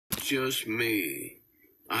just me.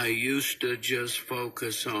 I used to just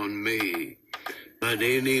focus on me, but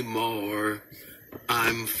anymore,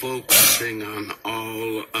 I'm focusing on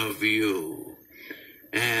all of you.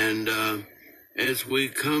 And as we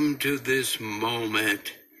come to this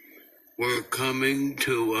moment, we're coming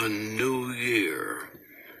to a new year.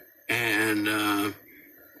 And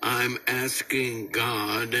I'm asking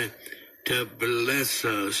God to bless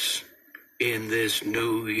us in this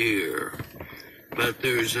new year. But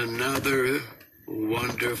there's another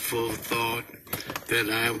wonderful thought that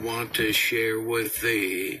I want to share with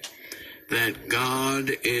thee, that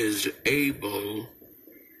God is able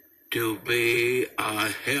to be a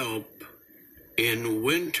help in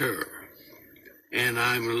winter. And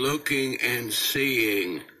I'm looking and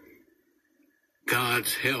seeing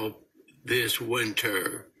God's help this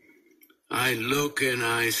winter. I look and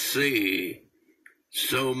I see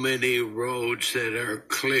so many roads that are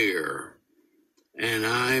clear, and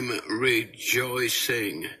I'm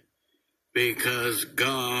rejoicing because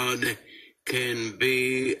God can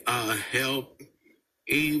be a help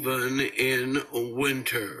even in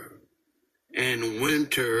winter. And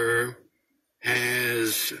winter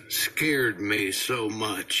has scared me so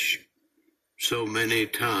much, so many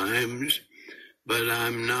times, but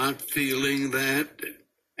I'm not feeling that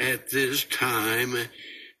at this time,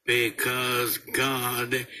 because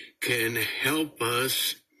God can help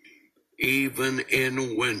us even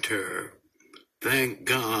in winter. Thank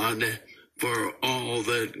God for all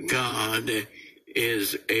that God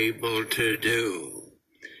is able to do.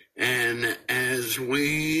 And as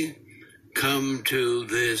we come to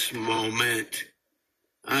this moment,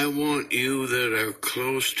 I want you that are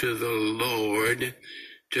close to the Lord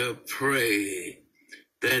to pray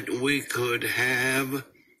that we could have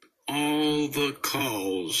all the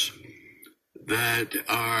calls that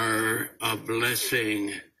are a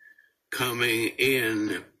blessing coming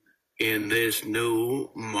in this new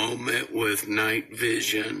moment with night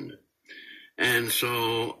vision. And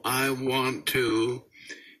so I want to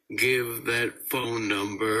give that phone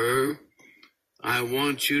number. I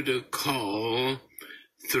want you to call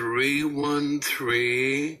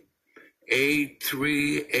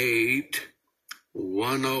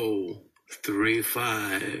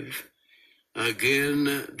 313-838-1035. Again,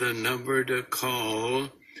 the number to call,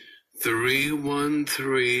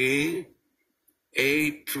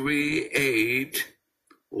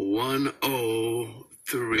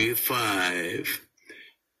 313-838-1035.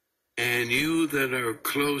 And you that are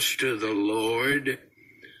close to the Lord,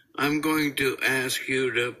 I'm going to ask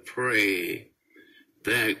you to pray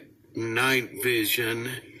that night vision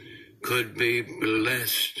could be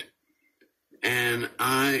blessed. And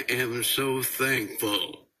I am so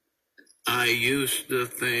thankful. I used to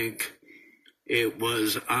think it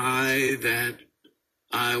was I that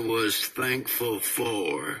I was thankful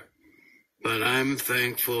for, but I'm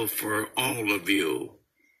thankful for all of you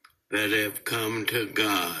that have come to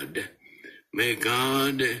God. May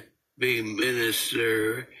God be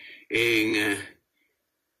ministering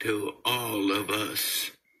to all of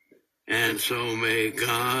us. And so may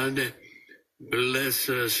God bless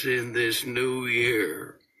us in this new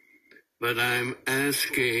year. But I'm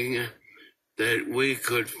asking that we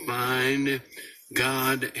could find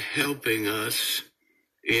God helping us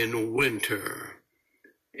in winter.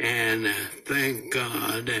 And thank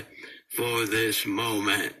God for this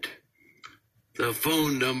moment. The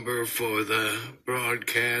phone number for the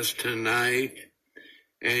broadcast tonight,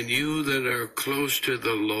 and you that are close to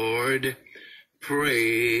the Lord,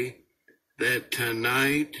 pray that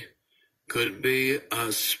tonight could be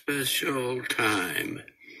a special time.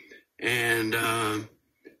 And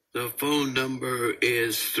the phone number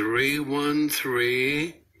is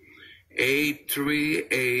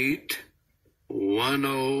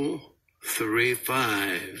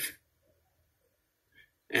 313-838-1035.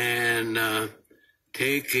 And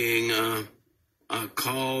taking a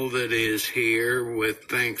call that is here with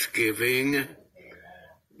Thanksgiving.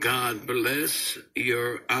 God bless.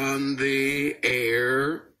 You're on the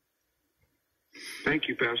air. Thank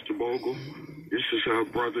you, Pastor Bogle. This is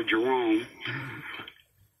Brother Jerome.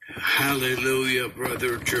 Hallelujah,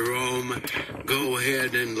 Brother Jerome. Go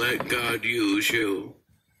ahead and let God use you.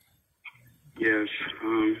 Yes.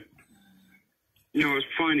 It's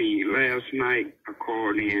funny. Last night I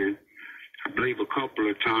called in, I believe a couple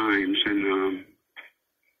of times, and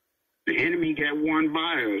the enemy got one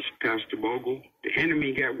by us, Pastor Bogle. The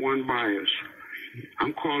enemy got one by us.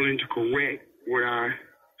 I'm calling to correct what I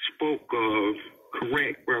spoke of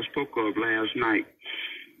last night.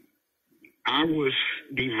 I was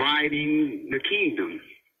dividing the kingdom.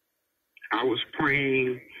 I was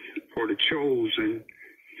praying for the chosen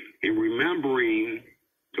and remembering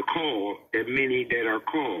the call many that are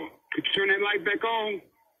called. Could you turn that light back on?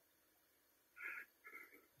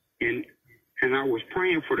 And I was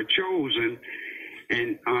praying for the chosen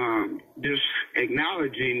and just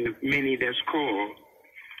acknowledging the many that's called.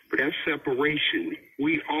 But that's separation.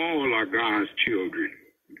 We all are God's children.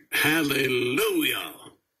 Hallelujah.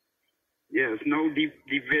 Yes, no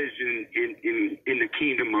division in the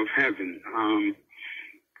kingdom of heaven.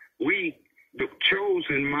 We, the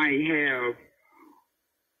chosen, might have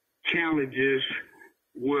challenges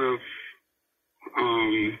with,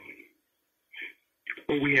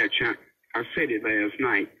 I said it last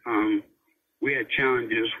night. We had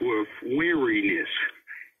challenges with weariness,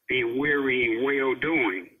 being weary in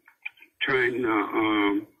well-doing, trying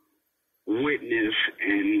to witness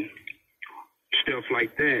and stuff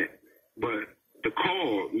like that. But the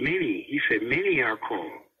called, many, he said, many are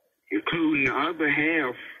called, including the other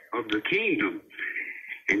half of the kingdom.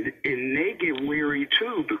 And they get weary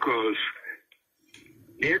too because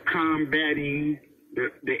they're combating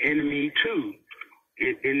the enemy too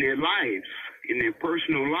in their lives, in their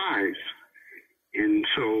personal lives. And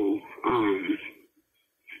so,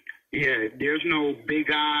 there's no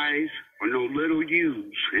big I's or no little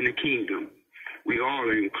U's in the kingdom. We all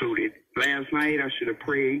are included. Last night I should have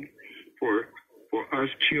prayed for us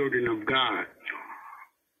children of God.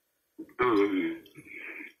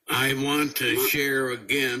 I want to share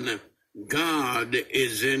again, God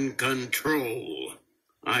is in control.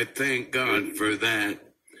 I thank God for that.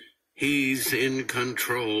 He's in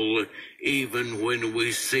control even when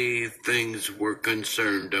we see things we're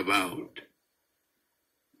concerned about.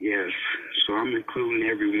 Yes, so I'm including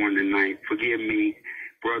everyone tonight. Forgive me,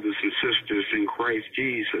 brothers and sisters in Christ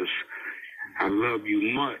Jesus. I love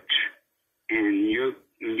you much. And you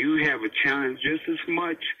have a challenge just as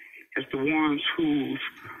much as the ones who's,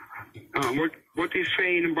 what they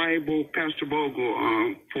say in the Bible, Pastor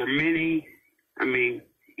Bogle, for many,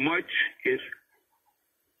 much is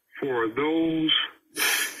for those,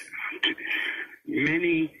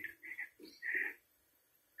 many,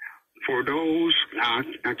 for those, I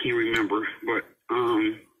can't remember, but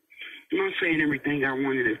I'm not saying everything I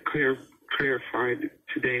wanted to clarify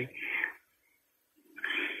today.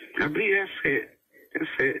 I believe that's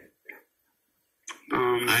it.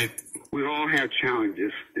 We all have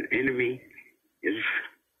challenges. The enemy is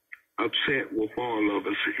upset with all of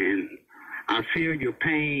us, and I feel your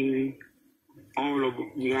pain, all of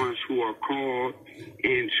the ones who are called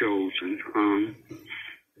and chosen.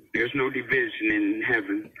 There's no division in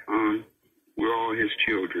heaven. We're all his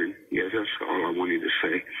children. Yes, that's all I wanted to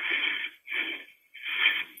say.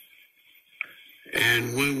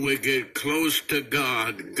 And when we get close to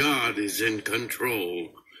God, God is in control.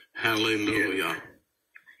 Hallelujah.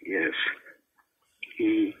 Yes.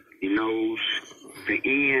 He knows the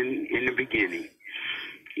end and the beginning.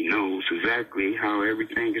 He knows exactly how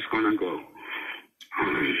everything is going to go.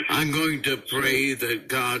 I'm going to pray that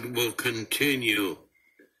God will continue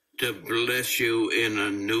to bless you in a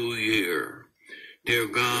new year. Dear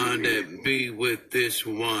God, be with this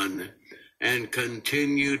one and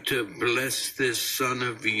continue to bless this son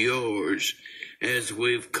of yours as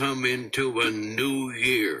we've come into a new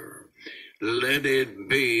year. Let it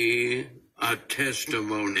be a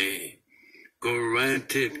testimony.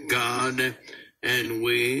 Grant it, God, and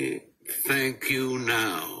we thank you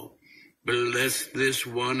now. Bless this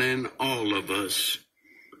one and all of us.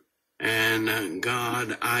 And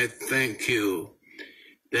God, I thank you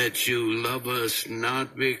that you love us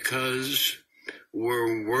not because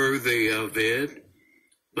we're worthy of it,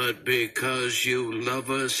 but because you love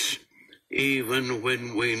us even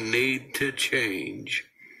when we need to change.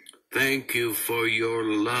 Thank you for your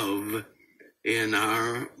love in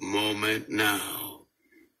our moment now.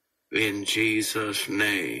 In Jesus'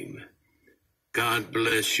 name. God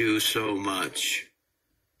bless you so much.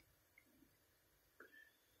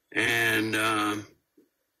 And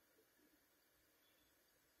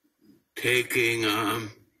taking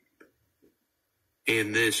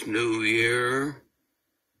in this new year,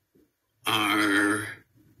 our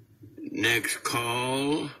next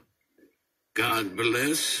call. God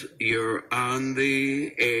bless. You're on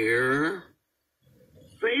the air.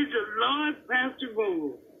 Praise the Lord, Pastor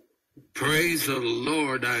Bogle. Praise the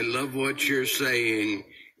Lord. I love what you're saying.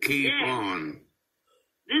 Keep on.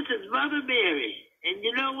 This is Mother Mary. And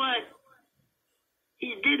you know what?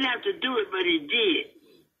 He didn't have to do it, but he did.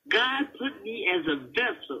 God put me as a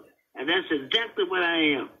vessel, and that's exactly what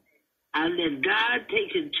I am. I let God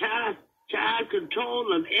take child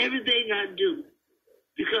control of everything I do.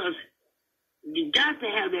 Because you got to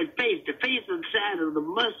have that faith, the faith inside of the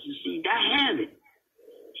mustard seed. I have it.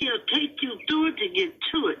 He'll take you through it to get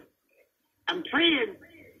to it. I'm praying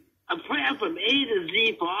A prayer from A to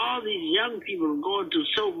Z for all these young people going through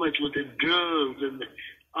so much with the drugs and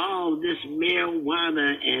all this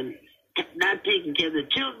marijuana and not taking care of the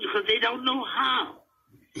children because they don't know how.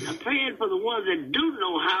 I'm praying for the ones that do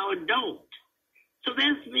know how and don't. So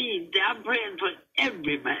that's me. I'm praying for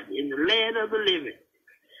everybody in the land of the living.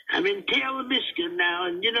 I'm in Taylor, Michigan now,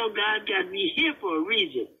 and you know God got me here for a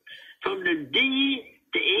reason. From the D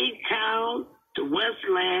to A-Town to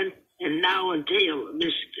Westland and now in Taylor,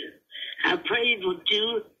 Michigan. I prayed with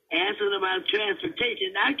you, asking about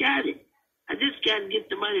transportation. I got it. I just got to get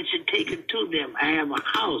the money to take it to them. I have a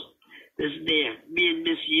house that's there being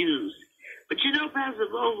misused. But you know, Pastor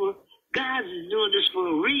Vogel, God is doing this for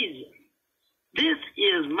a reason. This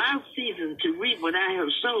is my season to reap what I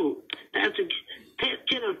have sowed. That's a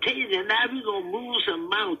Kenneth and now we're going to move some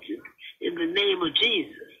mountains in the name of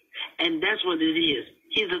Jesus. And that's what it is.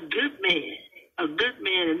 He's a good man.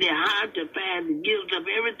 And they're hard to find and gives up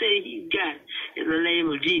everything he's got in the name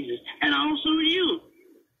of Jesus. And also you.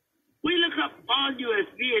 We look up on you as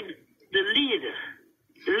being the leader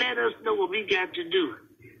to let us know what we got to do.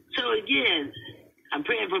 So again, I'm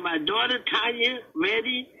praying for my daughter, Tanya,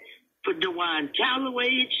 Reddy, for DeJuan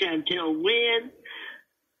Calloway, Chantel Wynn,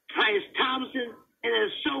 Price Thompson, and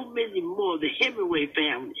there's so many more, the Hemingway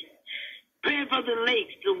family. Praying for the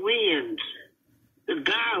Lakes, the Winds, the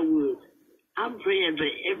Garwood. I'm praying for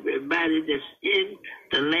everybody that's in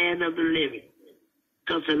the land of the living.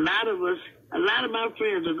 Because a lot of my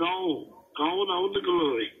friends are gone on to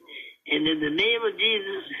glory. And in the name of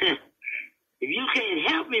Jesus, if you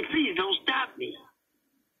can't help me, please don't stop me.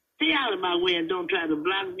 Stay out of my way and don't try to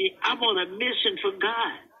block me. I'm on a mission for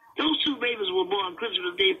God. Those two babies were born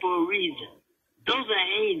Christmas Day for a reason. Those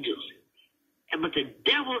are angels. But the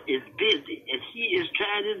devil is busy, and he is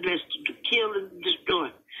trying his best to kill and destroy.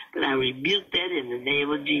 But I rebuke that in the name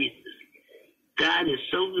of Jesus. God is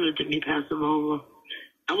so good to me, Pastor Vogel.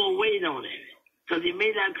 I'm going to wait on him. Because he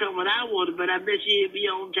may not come when I want it, but I bet you he'll be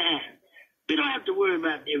on time. We don't have to worry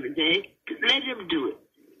about everything. Let him do it.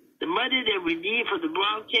 The money that we need for the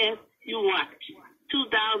broadcast, you watch.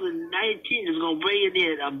 2019 is going to bring it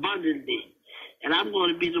in abundantly. And I'm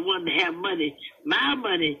going to be the one to have money, my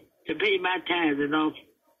money, to pay my tithes and all.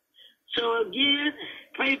 So again,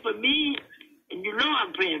 pray for me, and you know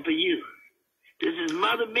I'm praying for you. This is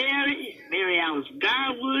Mother Mary, Mary Alice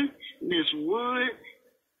Garwood, Miss Wood,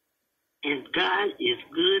 and God is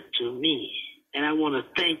good to me. And I want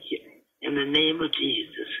to thank you in the name of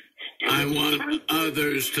Jesus. And I want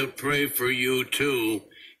others to pray for you too.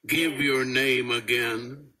 Give your name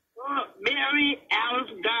again. Mary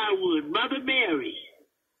Alice Garwood, Mother Mary.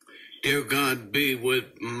 Dear God, be with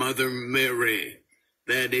Mother Mary.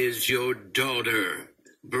 That is your daughter.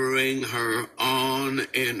 Bring her on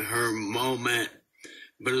in her moment.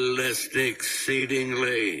 Blessed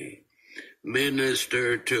exceedingly.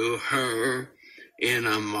 Minister to her in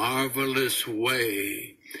a marvelous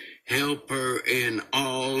way. Help her in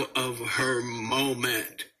all of her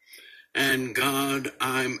moment. And God,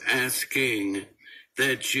 I'm asking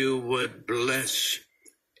that you would bless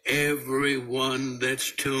everyone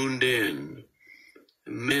that's tuned in.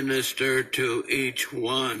 Minister to each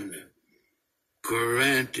one.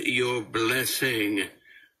 Grant your blessing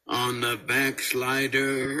on the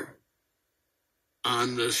backslider,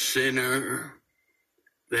 on the sinner,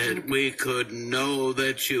 that we could know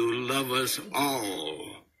that you love us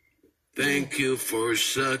all. Thank you for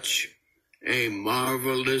such a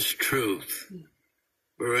marvelous truth.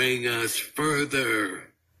 Bring us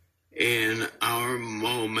further in our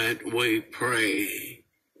moment, we pray.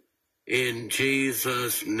 In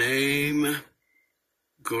Jesus' name,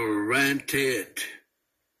 grant it.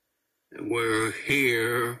 We're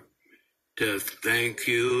here to thank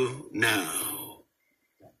you now.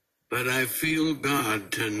 But I feel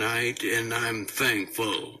God tonight, and I'm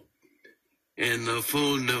thankful. And the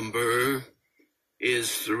phone number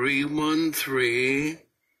is 313.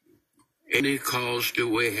 Any calls do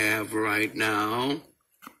we have right now?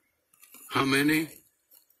 How many?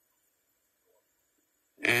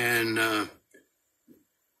 And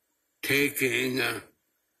taking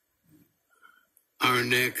our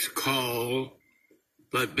next call.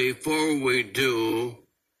 But before we do,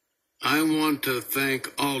 I want to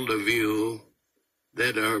thank all of you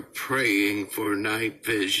that are praying for night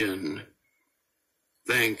vision.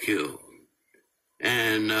 Thank you.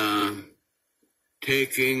 And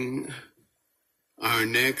taking our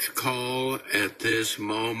next call at this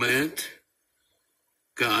moment.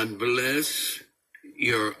 God bless.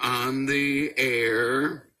 You're on the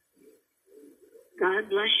air. God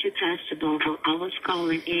bless you, Pastor Vogel. I was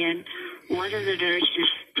calling in One of the nurses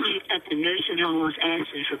at the nursing home was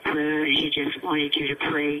asking for prayer, and she just wanted you to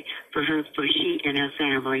pray for her, for she and her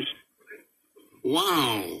family.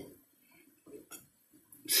 Wow.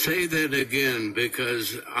 Say that again,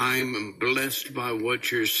 because I'm blessed by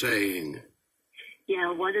what you're saying.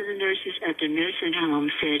 Yeah, one of the nurses at the nursing home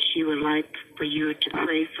said she would like for you to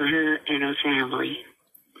pray for her and her family.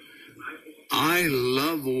 I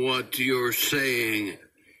love what you're saying.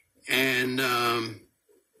 And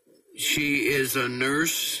she is a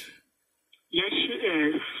nurse? Yes, she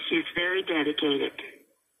is. She's very dedicated.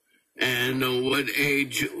 And what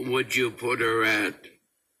age would you put her at?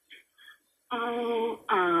 Oh,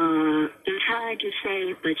 it's hard to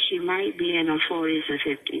say, but she might be in her 40s or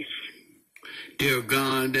 50s. Dear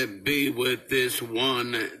God, be with this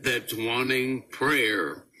one that's wanting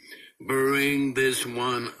prayer. Bring this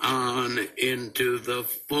one on into the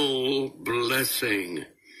full blessing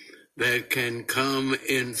that can come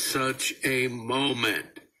in such a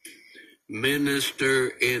moment. Minister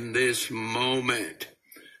in this moment.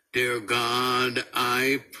 Dear God,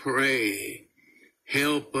 I pray,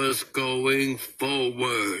 help us going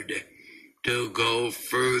forward to go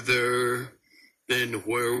further than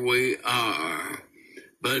where we are.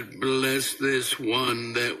 But bless this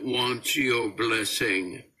one that wants your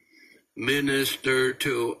blessing. Minister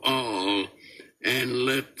to all, and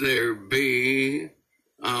let there be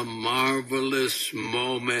a marvelous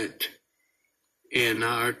moment in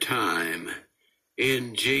our time.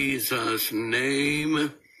 In Jesus'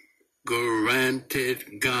 name, grant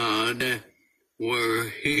it, God. We're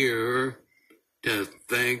here to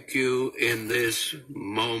thank you in this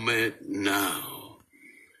moment now.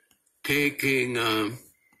 Taking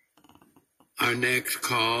our next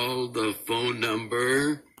call, the phone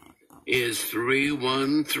number is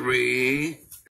 313